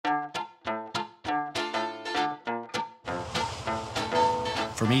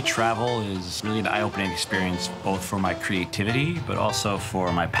For me, travel is really an eye-opening experience, both for my creativity, but also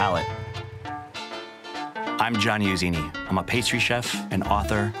for my palate. I'm Johnny Iuzzini. I'm a pastry chef, an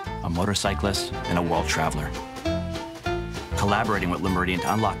author, a motorcyclist, and a world traveler. Collaborating with Le Méridien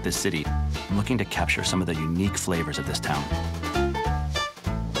to unlock this city, I'm looking to capture some of the unique flavors of this town.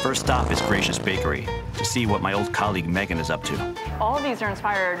 First stop is Gracious Bakery to see what my old colleague Megan is up to. All of these are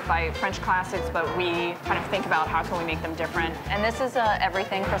inspired by French classics, but we kind of think about how can we make them different. And this is a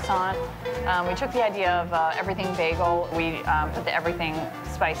everything croissant. We took the idea of everything bagel. We put the everything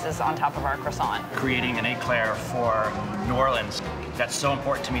spices on top of our croissant. Creating an Éclair for New Orleans. That's so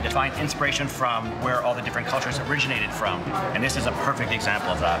important to me to find inspiration from where all the different cultures originated from. And this is a perfect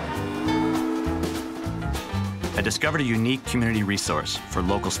example of that. I discovered a unique community resource for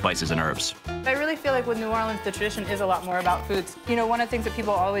local spices and herbs. I really feel like with New Orleans, the tradition is a lot more about foods. You know, one of the things that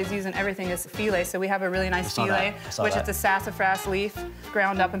people always use in everything is filet, so we have a really nice filet, which is a sassafras leaf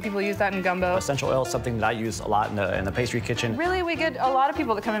ground up, and people use that in gumbo. Essential oil is something that I use a lot in the pastry kitchen. Really, we get a lot of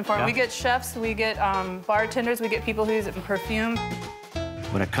people that come in for it. We get chefs, we get bartenders, we get people who use it in perfume.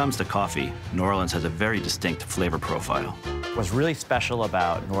 When it comes to coffee, New Orleans has a very distinct flavor profile. What's really special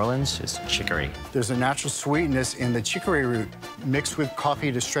about New Orleans is chicory. There's a natural sweetness in the chicory root mixed with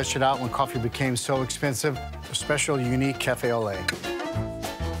coffee to stretch it out when coffee became so expensive. A special, unique cafe au lait.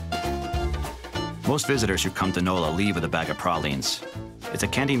 Most visitors who come to NOLA leave with a bag of pralines. It's a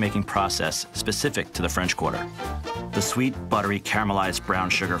candy-making process specific to the French Quarter. The sweet, buttery, caramelized brown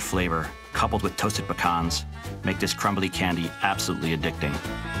sugar flavor, coupled with toasted pecans, make this crumbly candy absolutely addicting.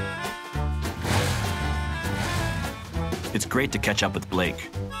 It's great to catch up with Blake.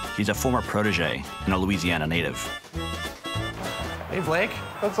 He's a former protege and a Louisiana native. Hey, Blake.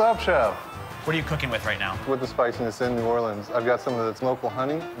 What's up, Chef? What are you cooking with right now? With the spiciness in New Orleans, I've got some of its local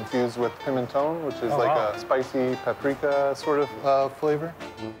honey infused with pimenton, which is a spicy paprika sort of flavor.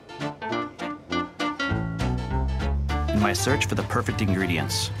 In my search for the perfect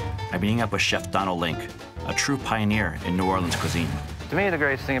ingredients, I'm meeting up with Chef Donald Link, a true pioneer in New Orleans cuisine. To me, the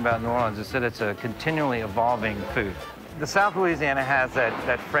greatest thing about New Orleans is that it's a continually evolving food. The South Louisiana has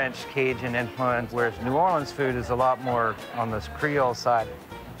that French Cajun influence, whereas New Orleans food is a lot more on this Creole side.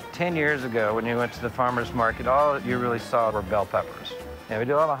 10 years ago, when you went to the farmer's market, all that you really saw were bell peppers. Yeah, we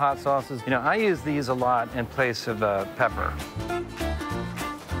do all the hot sauces. You know, I use these a lot in place of pepper.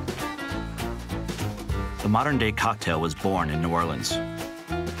 The modern-day cocktail was born in New Orleans.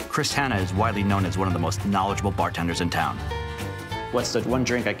 Chris Hanna is widely known as one of the most knowledgeable bartenders in town. What's the one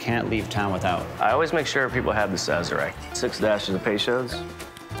drink I can't leave town without? I always make sure people have the Sazerac. 6 dashes of Peychaud's,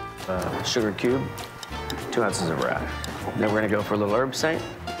 sugar cube, 2 ounces of rye. Then we're gonna go for a little herb saint.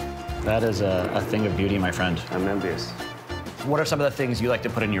 That is a thing of beauty, my friend. I'm envious. What are some of the things you like to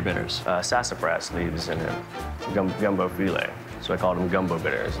put in your bitters? Sassafras leaves in it, gumbo filet. So I call them gumbo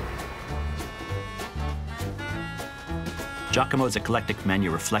bitters. Giacomo's eclectic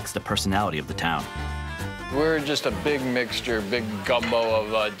menu reflects the personality of the town. We're just a big mixture, big gumbo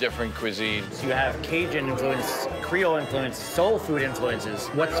of different cuisines. You have Cajun influence, Creole influence, soul food influences.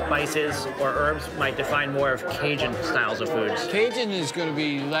 What spices or herbs might define more of Cajun styles of foods? Cajun is going to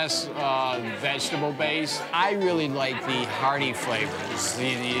be less vegetable-based. I really like the hearty flavors,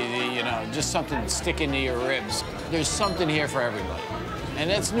 you know, just something sticking to your ribs. There's something here for everybody. And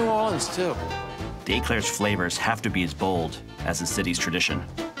that's New Orleans, too. The Éclair's flavors have to be as bold as the city's tradition.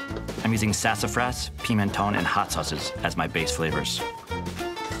 I'm using sassafras, pimenton, and hot sauces as my base flavors,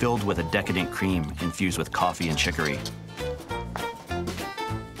 filled with a decadent cream infused with coffee and chicory,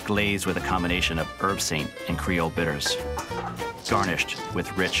 glazed with a combination of herb saint and Creole bitters, garnished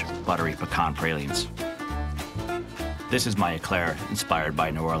with rich, buttery pecan pralines. This is my Éclair inspired by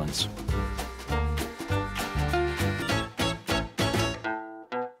New Orleans.